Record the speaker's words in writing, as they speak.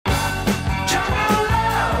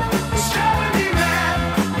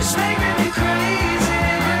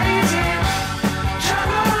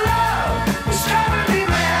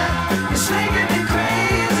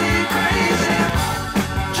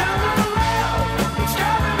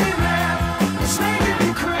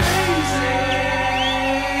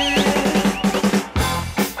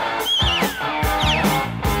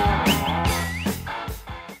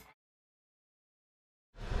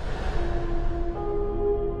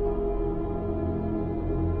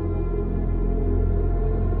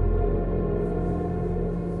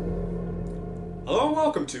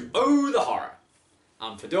welcome to Oh the Horror.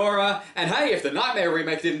 I'm Fedora, and hey, if the Nightmare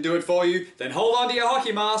remake didn't do it for you, then hold on to your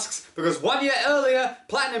hockey masks, because 1 year earlier,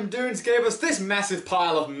 Platinum Dunes gave us this massive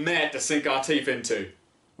pile of meh to sink our teeth into.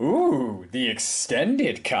 Ooh, the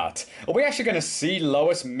extended cut. Are we actually going to see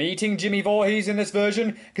Lois meeting Jimmy Voorhees in this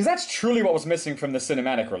version? Because that's truly what was missing from the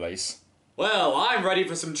cinematic release. Well, I'm ready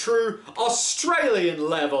for some true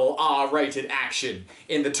Australian-level R-rated action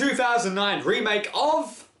in the 2009 remake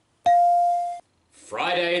of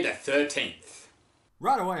Friday the 13th.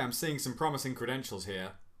 Right away I'm seeing some promising credentials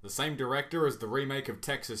here. The same director as the remake of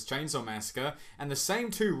Texas Chainsaw Massacre, and the same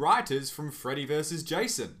two writers from Freddy vs.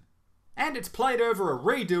 Jason. And it's played over a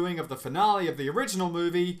redoing of the finale of the original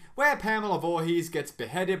movie, where Pamela Voorhees gets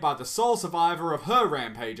beheaded by the sole survivor of her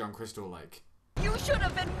rampage on Crystal Lake. You should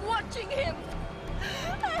have been watching him!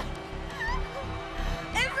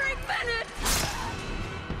 Every minute!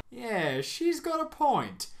 Yeah, she's got a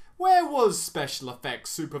point. Where was Special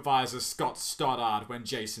Effects Supervisor Scott Stoddard when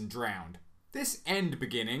Jason drowned? This ends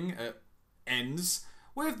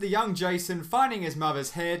with the young Jason finding his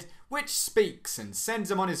mother's head, which speaks and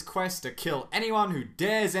sends him on his quest to kill anyone who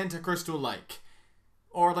dares enter Crystal Lake.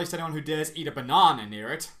 Or at least anyone who dares eat a banana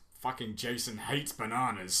near it. Fucking Jason hates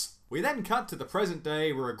bananas. We then cut to the present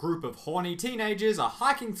day where a group of horny teenagers are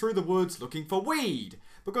hiking through the woods looking for weed,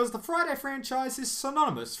 because the Friday franchise is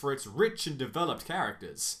synonymous for its rich and developed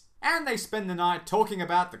characters. And they spend the night talking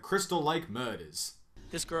about the Crystal Lake murders.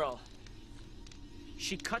 This girl,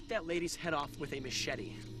 she cut that lady's head off with a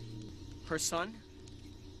machete. Her son,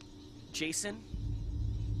 Jason,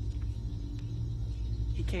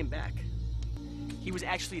 he came back. He was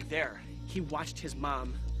actually there. He watched his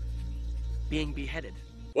mom being beheaded.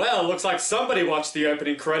 Well, looks like somebody watched the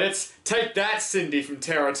opening credits. Take that, Cindy from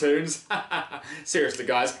Terratoons. Seriously,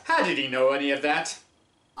 guys, how did he know any of that?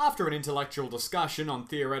 After an intellectual discussion on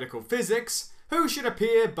theoretical physics, who should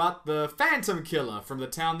appear but the Phantom Killer from the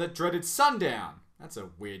town that dreaded sundown? That's a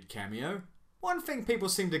weird cameo. One thing people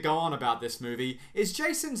seem to go on about this movie is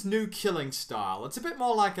Jason's new killing style. It's a bit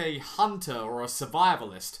more like a hunter or a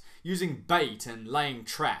survivalist, using bait and laying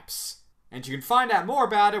traps. And you can find out more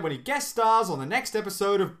about it when he guest stars on the next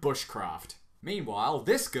episode of Bushcraft. Meanwhile,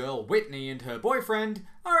 this girl, Whitney, and her boyfriend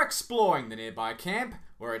are exploring the nearby camp,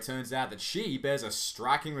 where it turns out that she bears a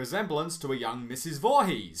striking resemblance to a young Mrs.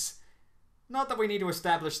 Voorhees. Not that we need to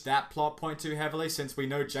establish that plot point too heavily, since we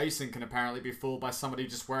know Jason can apparently be fooled by somebody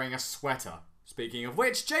just wearing a sweater. Speaking of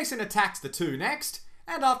which, Jason attacks the two next,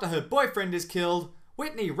 and after her boyfriend is killed,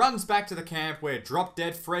 Whitney runs back to the camp where Drop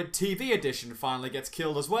Dead Fred TV edition finally gets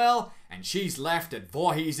killed as well, and she's left at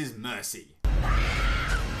Voorhees' mercy.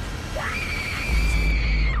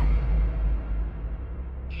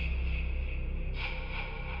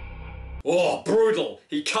 Oh, brutal!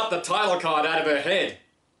 He cut the title card out of her head!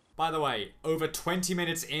 By the way, over 20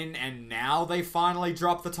 minutes in and now they finally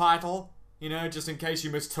drop the title? You know, just in case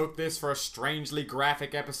you mistook this for a strangely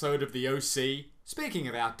graphic episode of The O.C. Speaking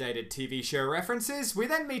of outdated TV show references, we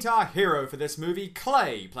then meet our hero for this movie,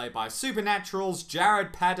 Clay, played by Supernatural's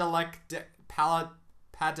Jared Padalecki,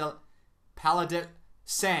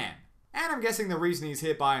 Sam. And I'm guessing the reason he's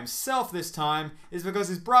here by himself this time is because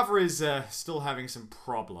his brother is still having some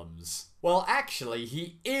problems. Well, actually,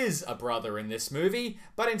 he is a brother in this movie,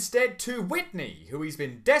 but instead to Whitney, who he's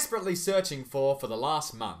been desperately searching for the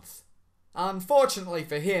last month. Unfortunately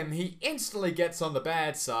for him, he instantly gets on the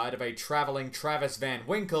bad side of a travelling Travis Van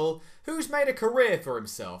Winkle, who's made a career for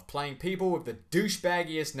himself playing people with the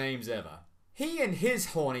douchebaggiest names ever. He and his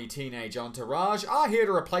horny teenage entourage are here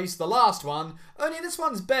to replace the last one, only this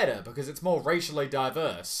one's better because it's more racially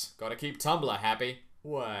diverse. Gotta keep Tumblr happy.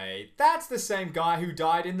 Wait, that's the same guy who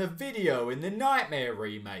died in the video in the Nightmare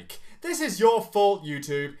remake. This is your fault,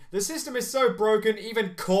 YouTube. The system is so broken,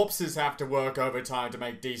 even corpses have to work overtime to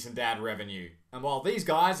make decent ad revenue. And while these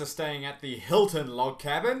guys are staying at the Hilton log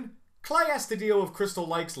cabin, Clay has to deal with Crystal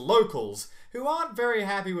Lake's locals, who aren't very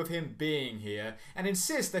happy with him being here, and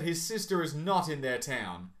insist that his sister is not in their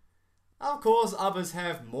town. Of course, others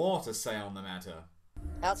have more to say on the matter.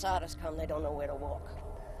 Outsiders come, they don't know where to walk.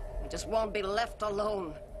 We just won't be left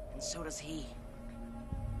alone, and so does he.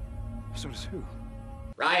 So does who?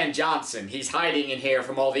 Ryan Johnson. He's hiding in here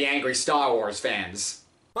from all the angry Star Wars fans.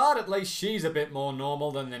 But at least she's a bit more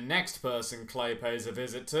normal than the next person Clay pays a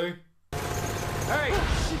visit to. Hey!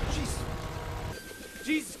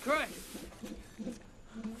 Jesus Christ!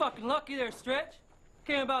 Fucking lucky there, Stretch.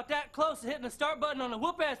 Came about that close to hitting the start button on the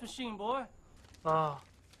whoop-ass machine, boy. Oh,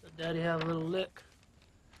 let Daddy have a little lick.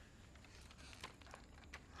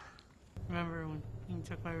 Remember when you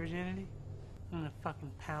took my virginity? I'm gonna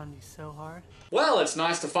fucking pound you so hard. Well, it's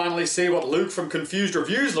nice to finally see what Luke from Confused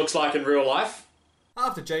Reviews looks like in real life.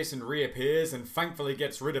 After Jason reappears and thankfully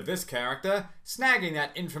gets rid of this character, snagging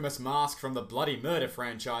that infamous mask from the Bloody Murder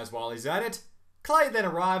franchise while he's at it, Clay then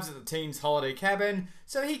arrives at the teen's holiday cabin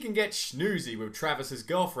so he can get schnoozy with Travis's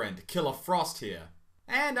girlfriend, Killer Frost here.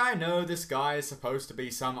 And I know this guy is supposed to be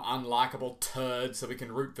some unlikable turd so we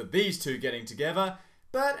can root for these two getting together,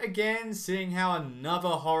 but again, seeing how another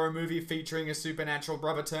horror movie featuring a supernatural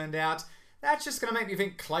brother turned out, that's just gonna make me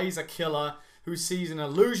think Clay's a killer who sees an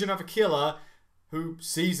illusion of a killer who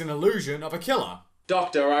sees an illusion of a killer.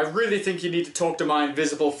 Doctor, I really think you need to talk to my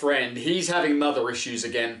invisible friend. He's having mother issues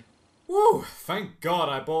again. Woo! Thank God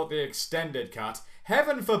I bought the extended cut.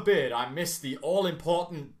 Heaven forbid I missed the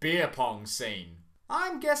all-important beer pong scene.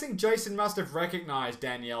 I'm guessing Jason must have recognized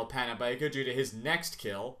Danielle Panabaker due to his next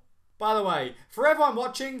kill. By the way, for everyone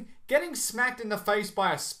watching, getting smacked in the face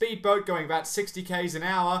by a speedboat going about 60 k's an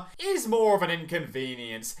hour is more of an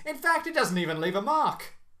inconvenience. In fact, it doesn't even leave a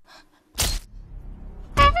mark.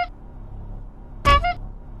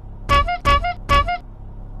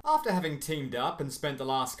 After having teamed up and spent the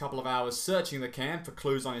last couple of hours searching the camp for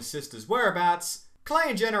clues on his sister's whereabouts, Clay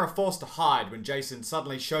and Jenna are forced to hide when Jason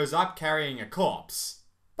suddenly shows up carrying a corpse.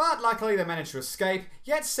 But luckily they manage to escape,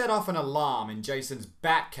 yet set off an alarm in Jason's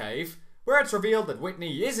bat cave, where it's revealed that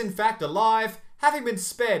Whitney is in fact alive, having been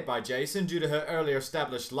spared by Jason due to her earlier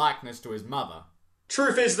established likeness to his mother.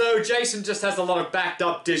 Truth is though, Jason just has a lot of backed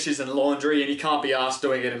up dishes and laundry and he can't be arsed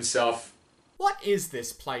doing it himself. What is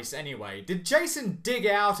this place anyway? Did Jason dig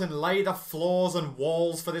out and lay the floors and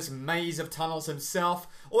walls for this maze of tunnels himself?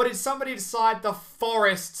 Or did somebody decide the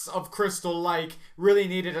forests of Crystal Lake really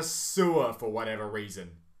needed a sewer for whatever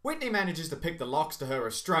reason? Whitney manages to pick the locks to her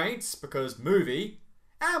restraints, because movie,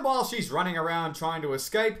 and while she's running around trying to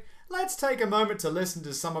escape, let's take a moment to listen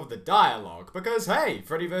to some of the dialogue, because hey,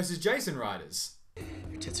 Freddy vs. Jason writers.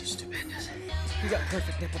 Your tits are stupendous. You got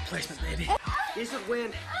perfect nipple placement, baby. These would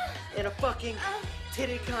win in a fucking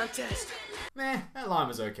titty contest. Meh, that line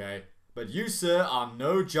was okay. But you, sir, are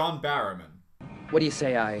no John Barrowman. What do you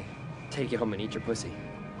say I take you home and eat your pussy?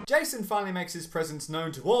 Jason finally makes his presence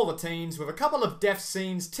known to all the teens with a couple of death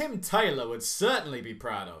scenes Tim Taylor would certainly be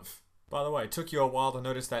proud of. By the way, it took you a while to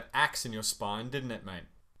notice that axe in your spine, didn't it, mate?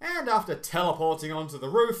 And after teleporting onto the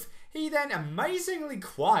roof, he then amazingly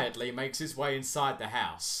quietly makes his way inside the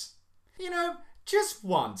house. You know, just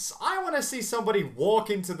once, I want to see somebody walk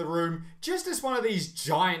into the room just as one of these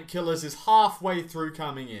giant killers is halfway through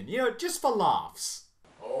coming in. You know, just for laughs.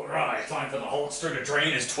 Alright, time for the Holster to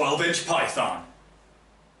drain his 12-inch python.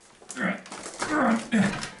 Can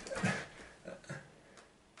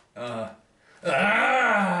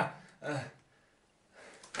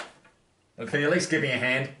you at least give me a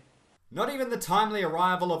hand? Not even the timely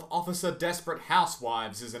arrival of Officer Desperate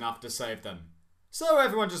Housewives is enough to save them. So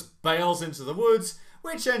everyone just bails into the woods,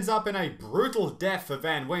 which ends up in a brutal death for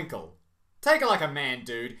Van Winkle. Take it like a man,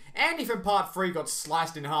 dude. Andy from Part 3 got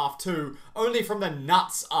sliced in half too, only from the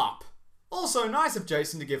nuts up. Also, nice of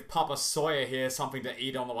Jason to give Papa Sawyer here something to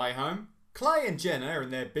eat on the way home. Clay and Jenna, in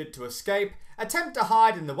their bid to escape, attempt to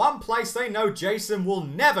hide in the one place they know Jason will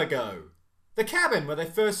never go. The cabin where they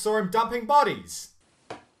first saw him dumping bodies.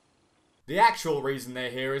 The actual reason they're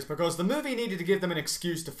here is because the movie needed to give them an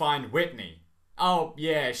excuse to find Whitney. Oh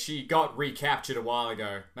yeah, she got recaptured a while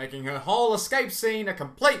ago, making her whole escape scene a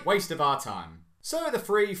complete waste of our time. So the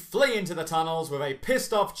three flee into the tunnels with a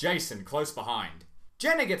pissed off Jason close behind.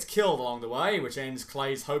 Jenna gets killed along the way, which ends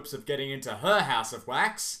Clay's hopes of getting into her house of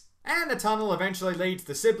wax. And the tunnel eventually leads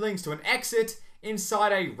the siblings to an exit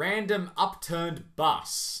inside a random upturned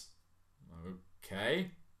bus.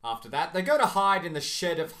 Okay. After that, they go to hide in the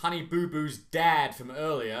shed of Honey Boo Boo's dad from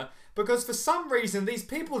earlier, because for some reason these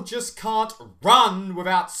people just can't run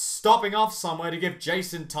without stopping off somewhere to give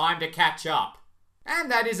Jason time to catch up. And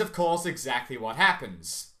that is of course exactly what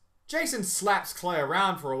happens. Jason slaps Clay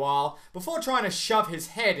around for a while before trying to shove his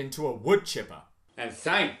head into a wood chipper. And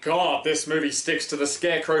thank God this movie sticks to the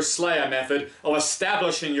Scarecrow Slayer method of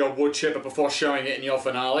establishing your wood chipper before showing it in your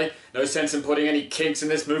finale. No sense in putting any kinks in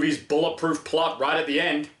this movie's bulletproof plot right at the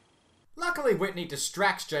end. Luckily, Whitney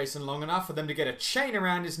distracts Jason long enough for them to get a chain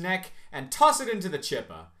around his neck and toss it into the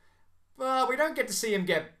chipper. But we don't get to see him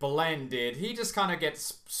get blended, he just kind of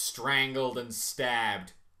gets strangled and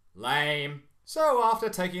stabbed. Lame. So after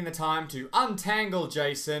taking the time to untangle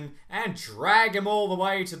Jason and drag him all the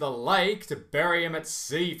way to the lake to bury him at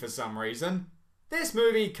sea for some reason, this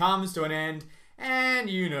movie comes to an end, and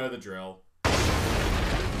you know the drill.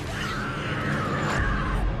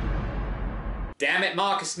 Damn it,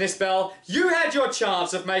 Marcus Nispel, you had your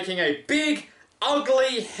chance of making a big,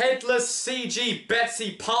 ugly, headless CG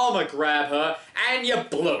Betsy Palmer grab her, and you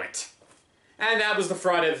blew it. And that was the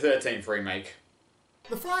Friday the 13th remake.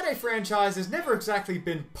 The Friday franchise has never exactly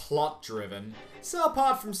been plot-driven, so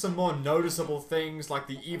apart from some more noticeable things like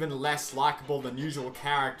the even less likable than usual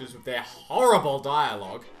characters with their horrible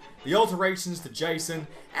dialogue, the alterations to Jason,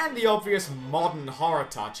 and the obvious modern horror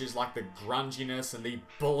touches like the grunginess and the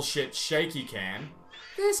bullshit shaky cam,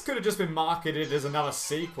 this could have just been marketed as another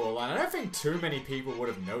sequel, and I don't think too many people would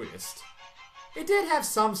have noticed. It did have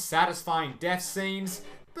some satisfying death scenes,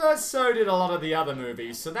 but so did a lot of the other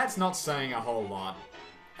movies, so that's not saying a whole lot.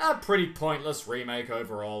 A pretty pointless remake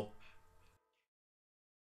overall.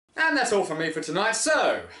 And that's all from me for tonight,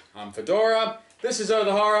 so I'm Fedora, this is Oh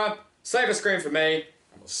the Horror, save a screen for me,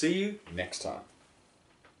 and we'll see you next time.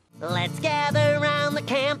 Let's gather around the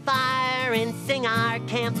campfire and sing our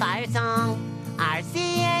campfire song. Our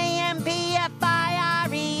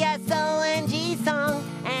CAMPFIRESONG song.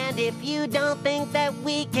 And if you don't think that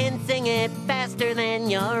we can sing it faster, then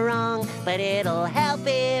you're wrong. But it'll help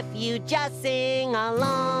if you just sing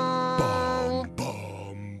along.